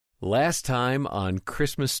Last time on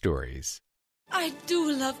Christmas Stories. I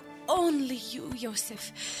do love only you,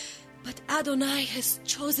 Joseph. But Adonai has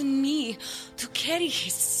chosen me to carry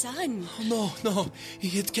his son. No,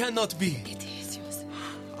 it cannot be. It is, Joseph.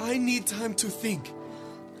 I need time to think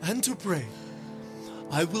and to pray.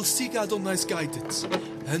 I will seek Adonai's guidance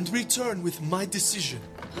and return with my decision.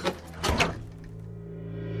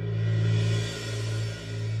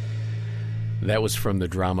 That was from the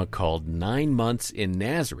drama called 9 Months in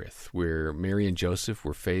Nazareth, where Mary and Joseph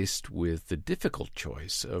were faced with the difficult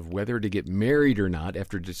choice of whether to get married or not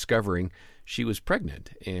after discovering she was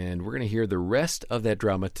pregnant. And we're going to hear the rest of that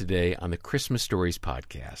drama today on the Christmas Stories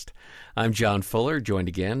podcast. I'm John Fuller, joined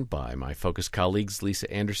again by my Focus colleagues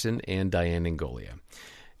Lisa Anderson and Diane Ngolia.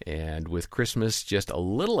 And with Christmas just a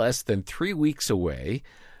little less than 3 weeks away,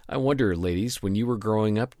 I wonder, ladies, when you were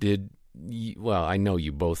growing up, well, I know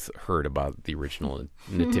you both heard about the original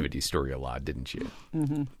nativity story a lot, didn't you?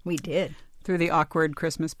 Mm-hmm. We did. Through the awkward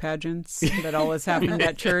Christmas pageants that always happened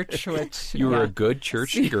at church. Which You were a good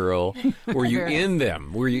church girl. Were you in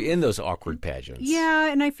them? Were you in those awkward pageants?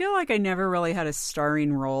 Yeah, and I feel like I never really had a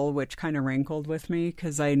starring role, which kind of rankled with me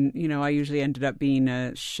because I usually ended up being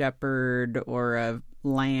a shepherd or a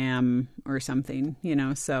lamb or something,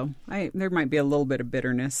 so there might be a little bit of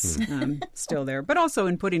bitterness still there. But also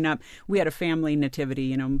in putting up, we had a family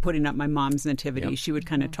nativity, putting up my mom's nativity. Yep. She would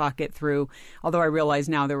kind of talk it through, although I realize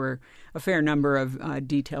now there were a fair number of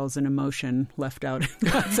details and emotion left out.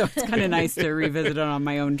 So it's kind of nice to revisit it on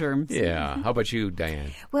my own terms. Yeah. How about you,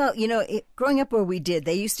 Diane? Well, growing up where we did,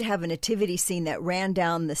 they used to have a nativity scene that ran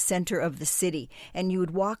down the center of the city, and you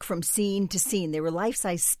would walk from scene to scene. They were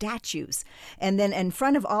life-size statues. And then in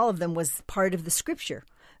front of all of them was part of the scripture,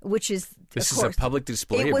 which is, This of is course, a public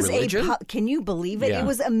display of religion? Can you believe it? Yeah. It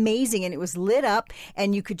was amazing, and it was lit up,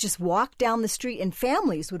 and you could just walk down the street, and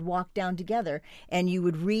families would walk down together, and you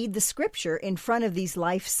would read the scripture in front of these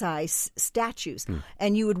life-size statues.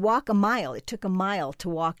 And you would walk a mile. It took a mile to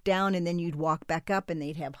walk down, and then you'd walk back up, and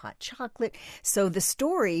they'd have hot chocolate. So the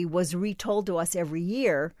story was retold to us every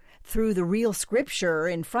year through the real scripture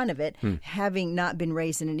in front of it. Having not been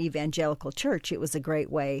raised in an evangelical church, it was a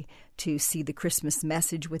great way to see the Christmas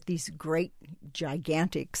message with these great,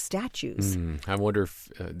 gigantic statues. I wonder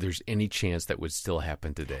if there's any chance that would still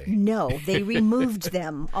happen today. No, they removed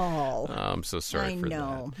them all. Oh, I'm so sorry for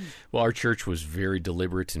know. that. Well, our church was very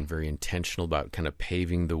deliberate and very intentional about kind of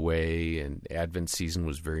paving the way, and Advent season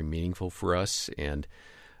was very meaningful for us. And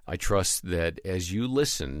I trust that as you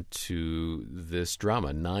listen to this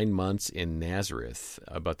drama, 9 Months in Nazareth,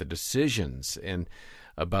 about the decisions and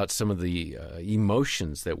about some of the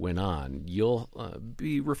emotions that went on, you'll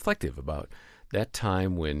be reflective about that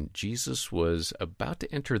time when Jesus was about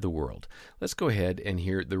to enter the world. Let's go ahead and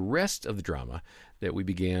hear the rest of the drama that we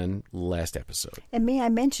began last episode. And may I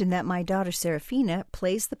mention that my daughter Serafina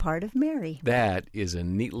plays the part of Mary. That is a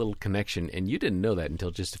neat little connection, and you didn't know that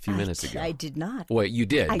until just a few minutes ago. I did not. Well, you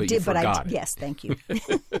did, but you forgot it. Yes, thank you.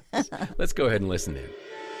 Let's go ahead and listen in.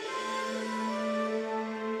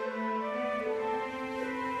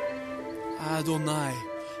 Adonai,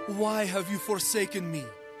 why have you forsaken me?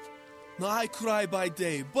 I cry by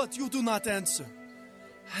day, but you do not answer.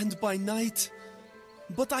 And by night,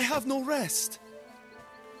 but I have no rest.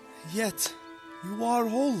 Yet, you are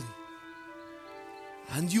holy.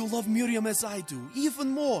 And you love Miriam as I do,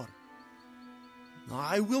 even more.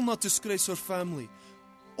 I will not disgrace her family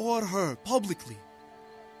or her publicly,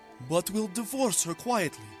 but will divorce her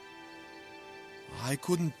quietly. I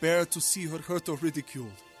couldn't bear to see her hurt or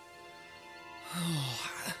ridiculed.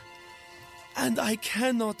 And I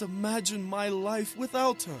cannot imagine my life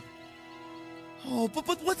without her.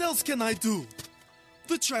 But what else can I do?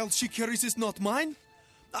 The child she carries is not mine,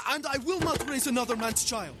 and I will not raise another man's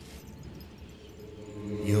child.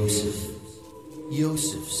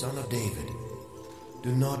 Joseph, son of David,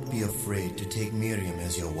 do not be afraid to take Miriam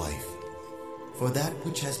as your wife, for that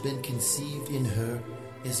which has been conceived in her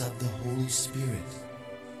is of the Holy Spirit,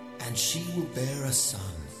 and she will bear a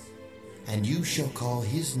son, and you shall call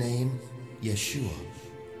his name Yeshua,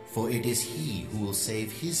 for it is he who will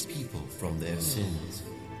save his people from their sins.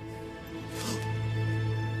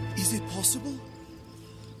 Is it possible?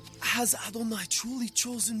 Has Adonai truly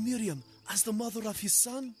chosen Miriam as the mother of his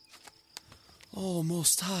son? Oh,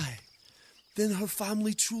 Most High, then her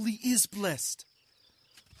family truly is blessed.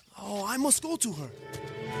 Oh, I must go to her.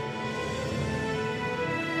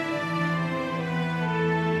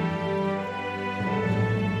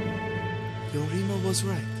 Yorima was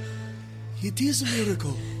right. It is a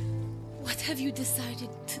miracle. What have you decided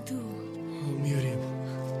to do? Oh, Miriam,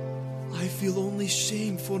 I feel only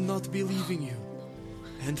shame for not believing you.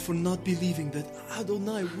 and for not believing that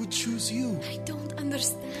Adonai would choose you. I don't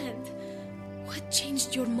understand. What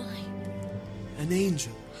changed your mind? An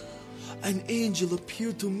angel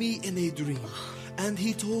appeared to me in a dream, and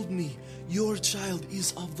he told me, your child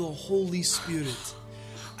is of the Holy Spirit,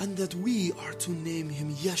 and that we are to name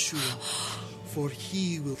him Yeshua, for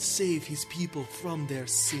he will save his people from their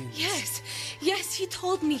sins. Yes, he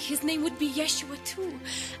told me his name would be Yeshua too,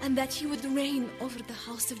 and that he would reign over the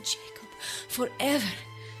house of Jacob forever.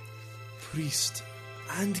 Priest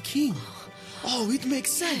and king. Oh, it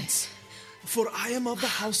makes sense. For I am of the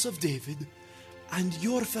house of David, and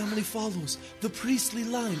your family follows the priestly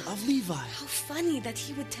line of Levi. How funny that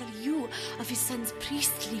he would tell you of his son's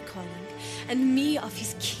priestly calling, and me of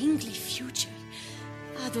his kingly future.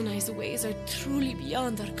 Adonai's ways are truly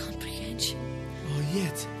beyond our comprehension. Oh,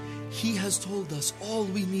 yet he has told us all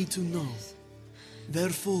we need to know.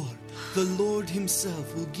 Therefore, the Lord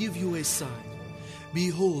himself will give you a sign.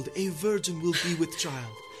 Behold, a virgin will be with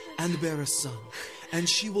child and bear a son, and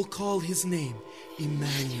she will call his name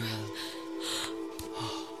Emmanuel.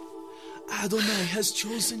 Adonai has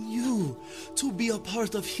chosen you to be a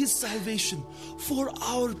part of his salvation for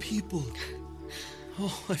our people.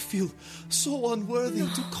 Oh, I feel so unworthy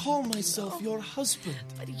to call myself your husband.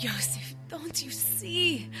 But Yosef, don't you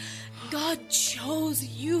see? God chose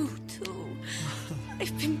you too.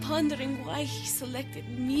 I've been pondering why he selected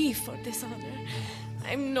me for this honor.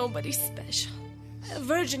 I'm nobody special. A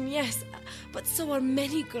virgin, yes, but so are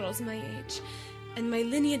many girls my age. And my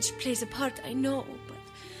lineage plays a part, I know, but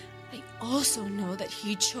I also know that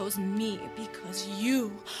he chose me because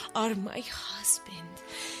you are my husband.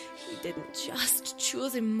 He didn't just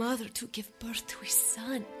choose a mother to give birth to his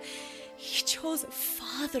son. He chose a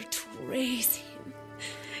father to raise him.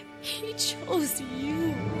 He chose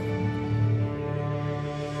you.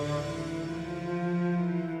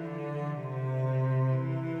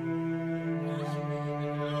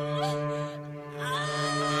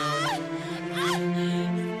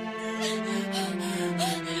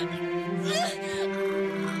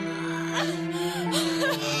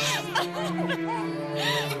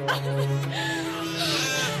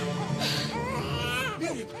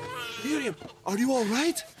 Miriam, are you all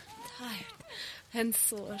right? Tired and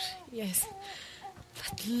sore, yes.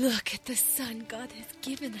 But look at the son God has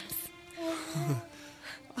given us.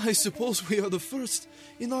 I suppose we are the first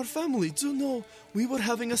in our family to know we were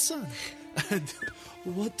having a son. And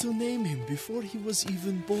what to name him before he was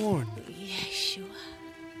even born. Yeshua.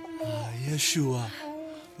 Yeshua,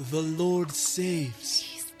 the Lord saves.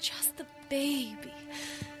 He's just a baby.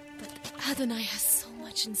 But Adonai has so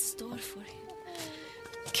much in store for him.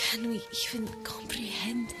 Can we even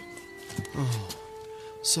comprehend it? Oh,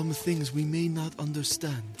 some things we may not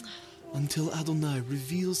understand until Adonai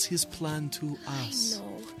reveals his plan to us. I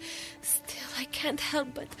know. Still, I can't help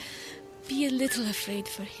but be a little afraid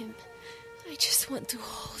for him. I just want to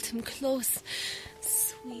hold him close.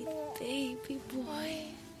 Sweet baby boy.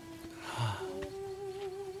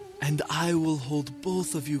 And I will hold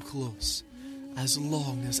both of you close as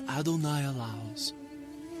long as Adonai allows.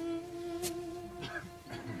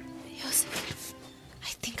 Yosef, I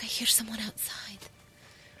think I hear someone outside.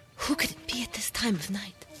 Who could it be at this time of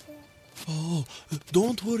night? Oh,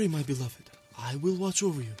 don't worry, my beloved. I will watch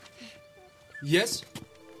over you. Yes?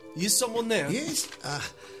 Is someone there? Yes,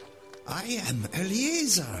 I am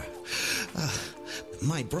Eliezer.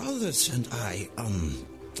 My brothers and I,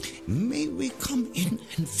 may we come in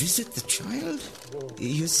and visit the child?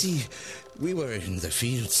 You see, we were in the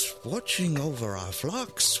fields watching over our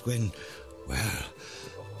flocks when, well,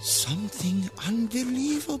 something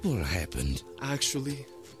unbelievable happened. Actually,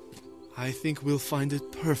 I think we'll find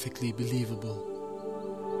it perfectly believable.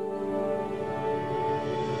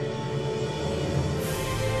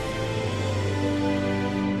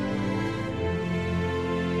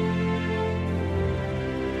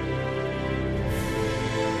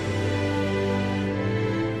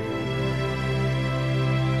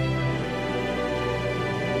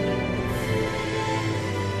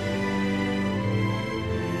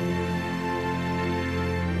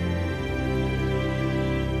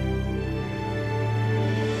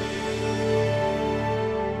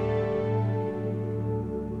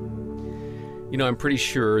 You know, I'm pretty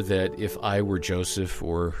sure that if I were Joseph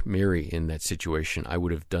or Mary in that situation, I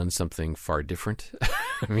would have done something far different.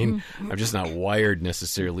 I mean, I'm just not wired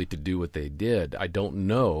necessarily to do what they did. I don't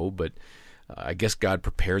know, but I guess God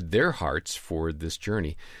prepared their hearts for this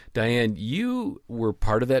journey. Diane, you were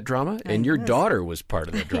part of that drama, and your daughter was part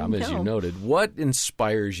of that drama, as you noted. What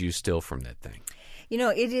inspires you still from that thing? You know,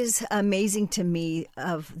 it is amazing to me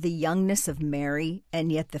of the youngness of Mary and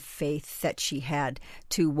yet the faith that she had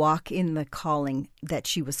to walk in the calling that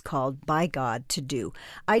she was called by God to do.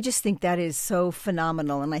 I just think that is so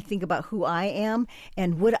phenomenal. And I think about who I am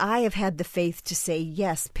and would I have had the faith to say,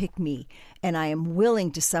 yes, pick me. And I am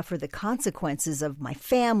willing to suffer the consequences of my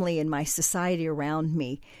family and my society around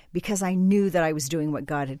me because I knew that I was doing what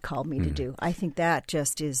God had called me to do. I think that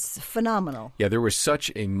just is phenomenal. Yeah, there was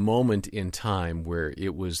such a moment in time where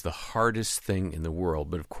it was the hardest thing in the world.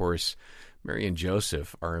 But of course, Mary and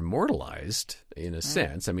Joseph are immortalized in a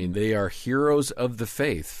sense. I mean, they are heroes of the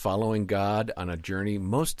faith, following God on a journey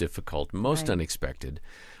most difficult, most unexpected.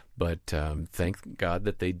 But thank God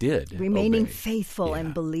that they did. Remaining obey. faithful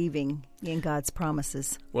and believing in God's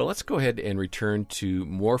promises. Well, let's go ahead and return to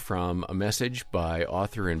more from a message by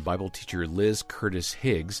author and Bible teacher Liz Curtis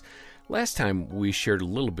Higgs. Last time we shared a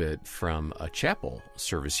little bit from a chapel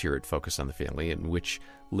service here at Focus on the Family in which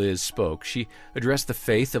Liz spoke. She addressed the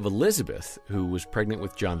faith of Elizabeth, who was pregnant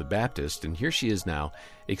with John the Baptist, and here she is now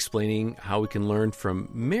explaining how we can learn from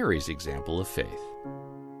Mary's example of faith.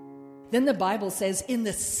 Then the Bible says in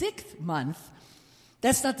the 6th month,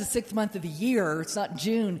 that's not the 6th month of the year, it's not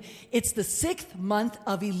June, it's the 6th month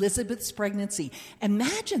of Elizabeth's pregnancy.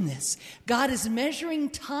 Imagine this. God is measuring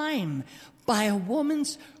time by a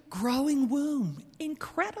woman's growing womb.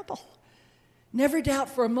 Incredible. Never doubt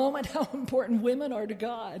for a moment how important women are to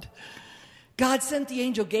God. God sent the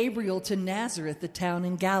angel Gabriel to Nazareth, the town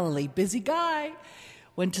in Galilee. Busy guy.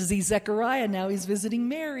 Went to see Zechariah, now he's visiting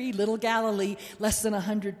Mary, little Galilee, less than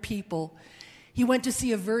 100 people. He went to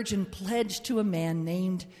see a virgin pledged to a man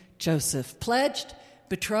named Joseph. Pledged,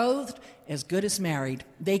 betrothed, as good as married.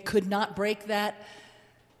 They could not break that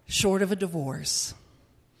short of a divorce.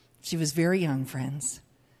 She was very young, friends.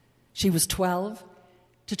 She was 12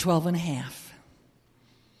 to 12 and a half.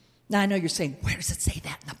 Now, I know you're saying, where does it say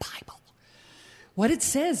that in the Bible? What it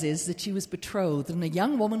says is that she was betrothed, and a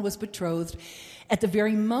young woman was betrothed. At the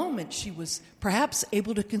very moment she was perhaps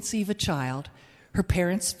able to conceive a child, her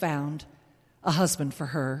parents found a husband for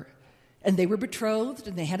her. And they were betrothed,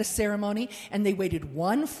 and they had a ceremony, and they waited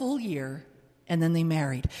 1 full year, and then they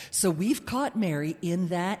married. So we've caught Mary in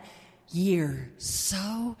that year,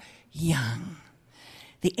 so young.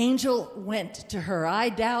 The angel went to her. I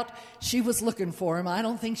doubt she was looking for him. I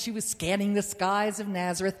don't think she was scanning the skies of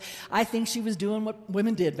Nazareth. I think she was doing what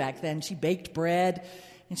women did back then. She baked bread,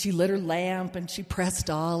 and she lit her lamp, and she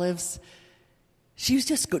pressed olives. She was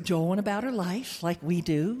just going about her life like we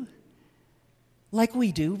do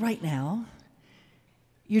right now.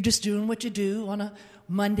 You're just doing what you do on a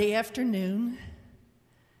Monday afternoon,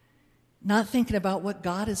 not thinking about what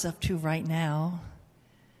God is up to right now.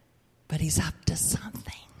 But he's up to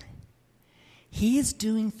something. He is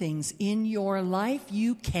doing things in your life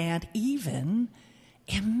you can't even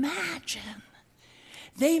imagine.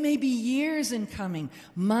 They may be years in coming,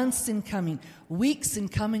 months in coming, weeks in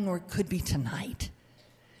coming, or it could be tonight.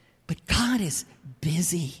 But God is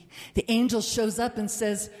busy. The angel shows up and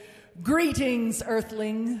says, "Greetings,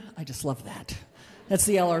 earthling." I just love that. That's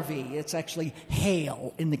the LRV. It's actually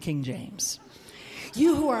hail in the King James.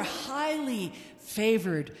 You who are highly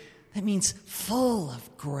favored, that means full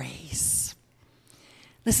of grace.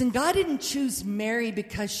 Listen, God didn't choose Mary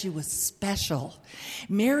because she was special.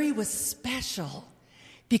 Mary was special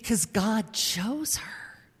because God chose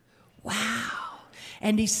her. Wow.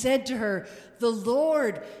 And he said to her, "The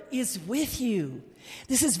Lord is with you."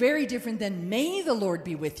 This is very different than "may the Lord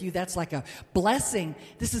be with you." That's like a blessing.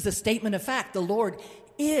 This is a statement of fact. The Lord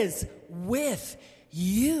is with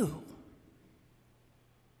you.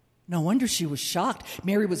 No wonder she was shocked.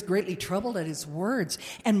 Mary was greatly troubled at his words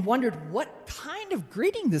and wondered what kind of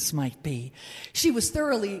greeting this might be. She was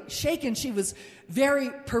thoroughly shaken. She was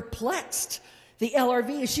very perplexed. The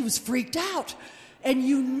LRV is she was freaked out. And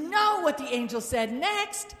you know what the angel said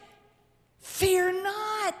next. "Fear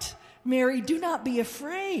not, Mary, do not be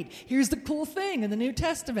afraid." Here's the cool thing in the New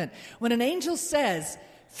Testament. When an angel says,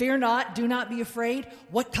 "Fear not, do not be afraid,"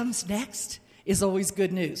 what comes next is always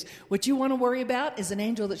good news. What you want to worry about is an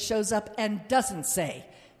angel that shows up and doesn't say,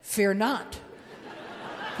 "Fear not."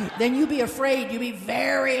 Then you be afraid. You be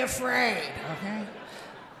very afraid, okay?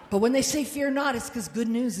 But when they say "fear not," it's because good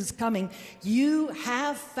news is coming. You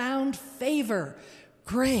have found favor,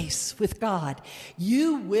 grace with God.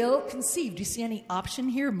 You will conceive. Do you see any option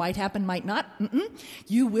here? Might happen, might not.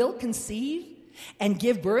 You will conceive and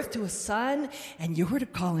give birth to a son, and you were to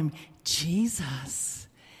call him Jesus.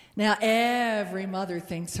 Now, every mother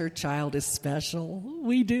thinks her child is special.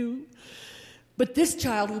 We do. But this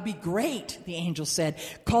child will be great, the angel said,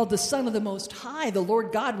 called the Son of the Most High. The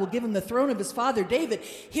Lord God will give him the throne of his father David.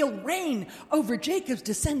 He'll reign over Jacob's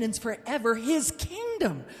descendants forever. His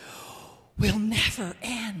kingdom will never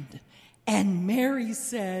end. And Mary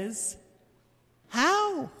says,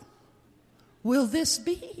 how will this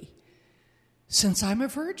be, since I'm a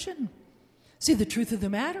virgin? See, the truth of the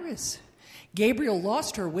matter is, Gabriel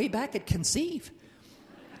lost her way back at conceive.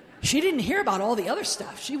 She didn't hear about all the other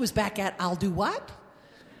stuff. She was back at, I'll do what?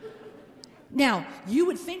 Now, you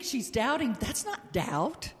would think she's doubting. That's not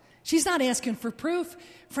doubt. She's not asking for proof.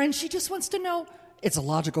 Friends, she just wants to know. It's a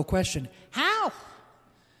logical question. How?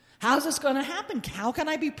 How's this going to happen? How can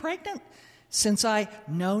I be pregnant since I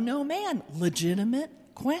know no man? Legitimate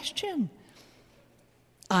question.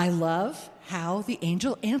 I love how the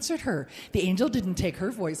angel answered her. The angel didn't take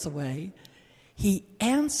her voice away. He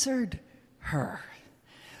answered her.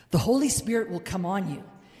 The Holy Spirit will come on you,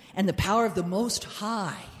 and the power of the Most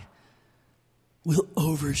High will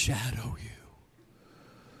overshadow you.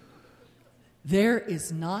 There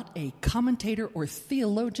is not a commentator or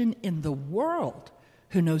theologian in the world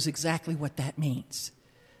who knows exactly what that means.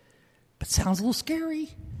 But sounds a little scary.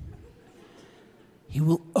 He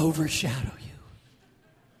will overshadow you.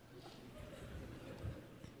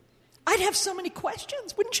 I'd have so many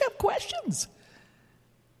questions. Wouldn't you have questions?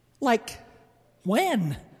 Like,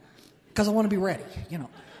 when? Because I want to be ready, you know.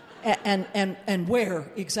 And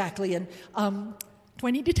where exactly? And do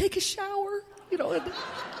I need to take a shower? You know, and,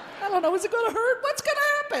 I don't know, is it going to hurt? What's going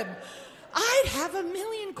to happen? I'd have a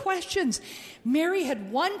million questions. Mary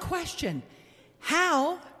had one question.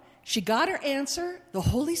 How? She got her answer, the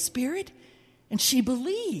Holy Spirit, and she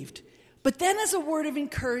believed. But then as a word of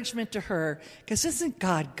encouragement to her, because isn't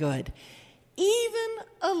God good? Even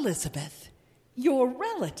Elizabeth, your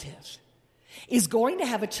relative, is going to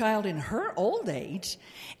have a child in her old age,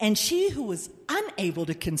 and she who was unable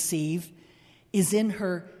to conceive is in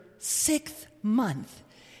her 6th month.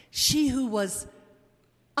 She who was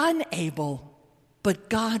unable, but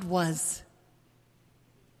God was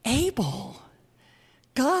able.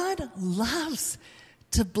 God loves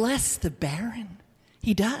to bless the barren.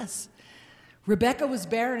 He does. Rebecca was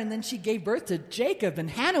barren, and then she gave birth to Jacob,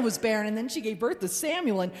 and Hannah was barren, and then she gave birth to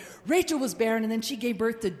Samuel, and Rachel was barren, and then she gave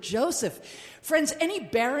birth to Joseph. Friends, any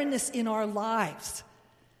barrenness in our lives,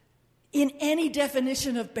 in any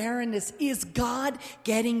definition of barrenness, is God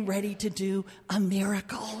getting ready to do a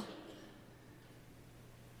miracle.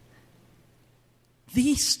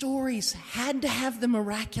 These stories had to have the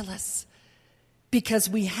miraculous because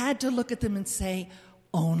we had to look at them and say,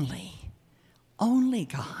 only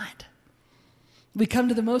God. We come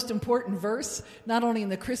to the most important verse, not only in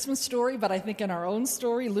the Christmas story, but I think in our own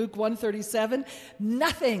story, Luke 1:37.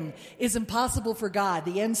 Nothing is impossible for God.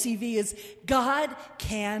 The NCV is, God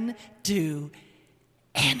can do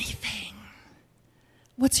anything.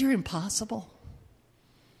 What's your impossible?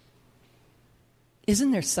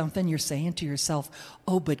 Isn't there something you're saying to yourself,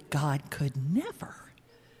 oh, but God could never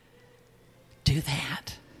do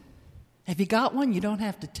that? Have you got one? You don't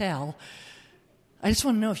have to tell. I just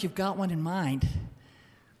want to know if you've got one in mind.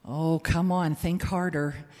 Oh, come on, think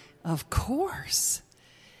harder. Of course.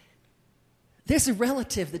 There's a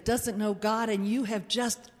relative that doesn't know God and you have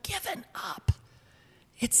just given up.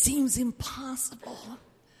 It seems impossible.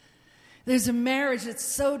 There's a marriage that's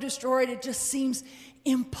so destroyed it just seems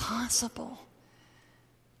impossible.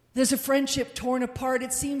 There's a friendship torn apart.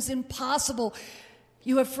 It seems impossible.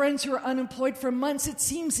 You have friends who are unemployed for months. It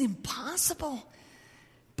seems impossible.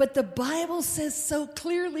 But the Bible says so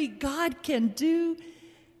clearly God can do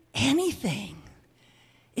anything.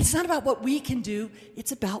 It's not about what we can do.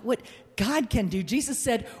 It's about what God can do. Jesus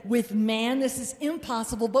said, with man this is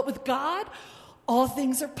impossible, but with God all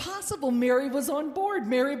things are possible. Mary was on board.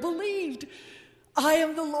 Mary believed. I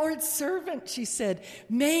am the Lord's servant, she said.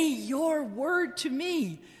 May your word to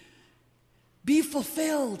me be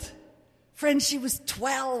fulfilled. Friends, she was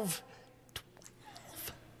 12.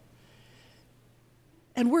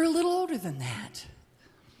 And we're a little older than that.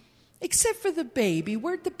 Except for the baby.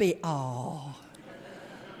 Where'd the baby? Oh,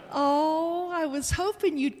 I was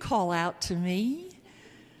hoping you'd call out to me.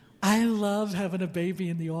 I love having a baby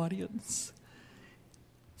in the audience.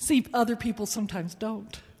 See, other people sometimes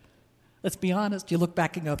don't. Let's be honest. You look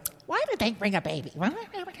back and go, why did they bring a baby?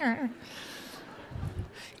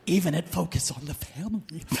 Even at Focus on the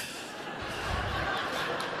Family.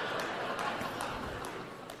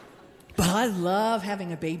 But I love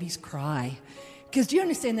having a baby's cry. Because do you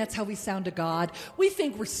understand that's how we sound to God? We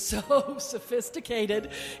think we're so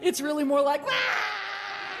sophisticated. It's really more like, wah!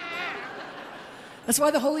 That's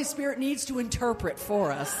why the Holy Spirit needs to interpret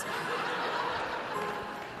for us.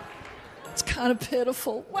 It's kind of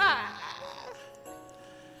pitiful. Wah!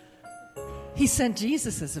 He sent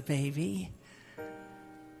Jesus as a baby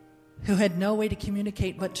who had no way to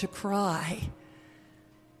communicate but to cry.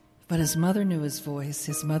 But his mother knew his voice.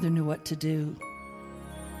 His mother knew what to do.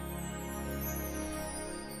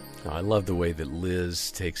 I love the way that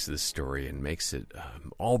Liz takes this story and makes it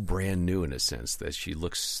all brand new in a sense, that she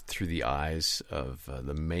looks through the eyes of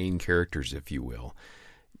the main characters, if you will.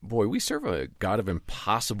 Boy, we serve a God of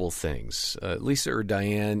impossible things. Lisa or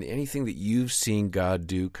Diane, anything that you've seen God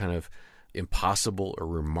do kind of impossible or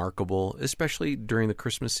remarkable, especially during the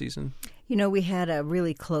Christmas season? You know, we had a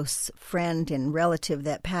really close friend and relative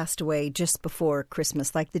that passed away just before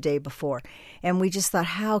Christmas, like the day before. And we just thought,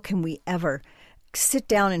 how can we ever sit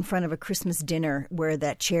down in front of a Christmas dinner where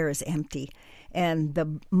that chair is empty? And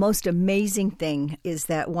the most amazing thing is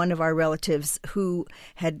that one of our relatives who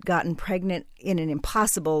had gotten pregnant in an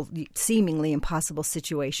impossible, seemingly impossible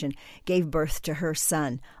situation, gave birth to her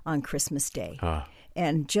son on Christmas Day.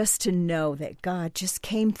 And just to know that God just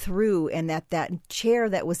came through and that chair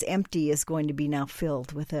that was empty is going to be now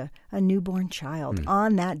filled with a newborn child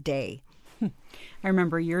on that day. I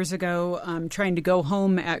remember years ago trying to go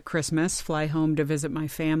home at Christmas, fly home to visit my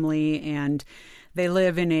family, and they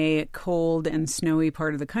live in a cold and snowy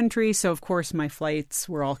part of the country. So, of course, my flights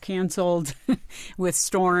were all canceled with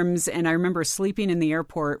storms. And I remember sleeping in the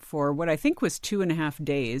airport for what I think was 2.5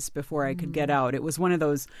 days before I could get out. It was one of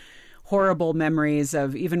those horrible memories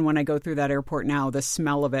of, even when I go through that airport now, the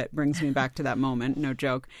smell of it brings me back to that moment, no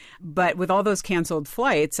joke. But with all those canceled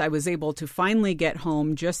flights, I was able to finally get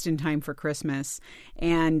home just in time for Christmas.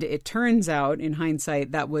 And it turns out, in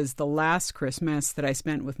hindsight, that was the last Christmas that I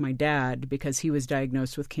spent with my dad, because he was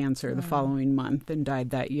diagnosed with cancer the following month and died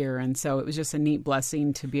that year. And so it was just a neat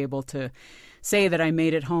blessing to be able to say that I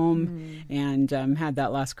made it home and had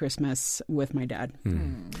that last Christmas with my dad.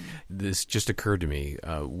 This just occurred to me.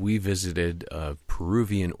 We visited a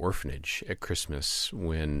Peruvian orphanage at Christmas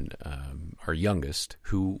when our youngest,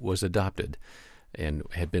 who was adopted and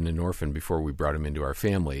had been an orphan before we brought him into our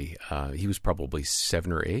family, he was probably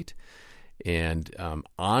 7 or 8. And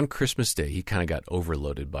on Christmas Day, he kind of got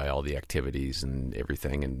overloaded by all the activities and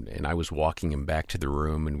everything. And I was walking him back to the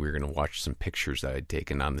room, and we were going to watch some pictures that I'd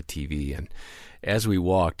taken on the TV. And as we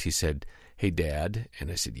walked, he said, "Hey, Dad." And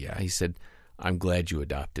I said, "Yeah." He said, "I'm glad you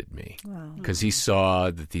adopted me." Because he saw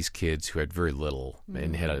that these kids who had very little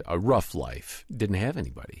and had a rough life didn't have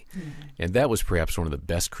anybody. And that was perhaps one of the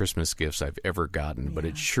best Christmas gifts I've ever gotten. But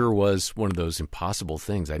it sure was one of those impossible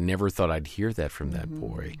things. I never thought I'd hear that from that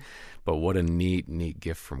boy. But what a neat, neat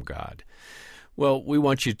gift from God. Well, we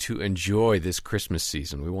want you to enjoy this Christmas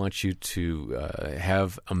season. We want you to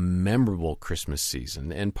have a memorable Christmas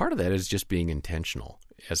season. And part of that is just being intentional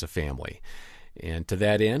as a family. And to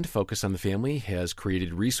that end, Focus on the Family has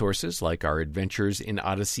created resources like our Adventures in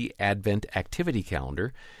Odyssey Advent activity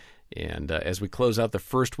calendar. And as we close out the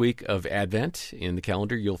first week of Advent in the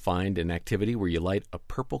calendar, you'll find an activity where you light a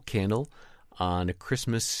purple candle on a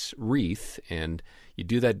Christmas wreath, and you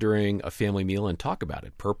do that during a family meal and talk about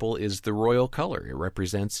it. Purple is the royal color. It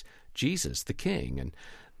represents Jesus, the King, and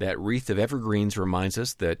that wreath of evergreens reminds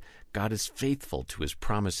us that God is faithful to his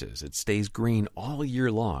promises. It stays green all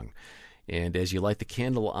year long. And as you light the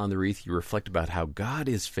candle on the wreath, you reflect about how God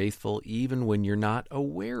is faithful even when you're not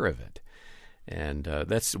aware of it. And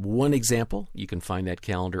that's one example. You can find that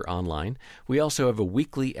calendar online. We also have a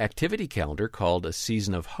weekly activity calendar called A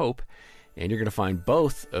Season of Hope. And you're going to find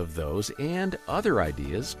both of those and other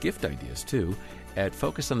ideas, gift ideas too, at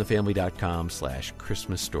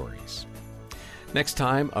focusonthefamily.com/Christmas stories. Next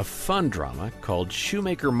time, a fun drama called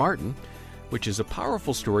Shoemaker Martin, which is a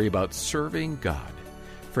powerful story about serving God.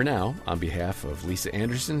 For now, on behalf of Lisa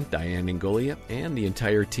Anderson, Diane Ngolia, and the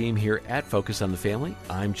entire team here at Focus on the Family,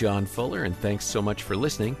 I'm John Fuller, and thanks so much for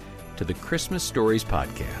listening to the Christmas Stories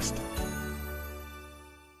Podcast.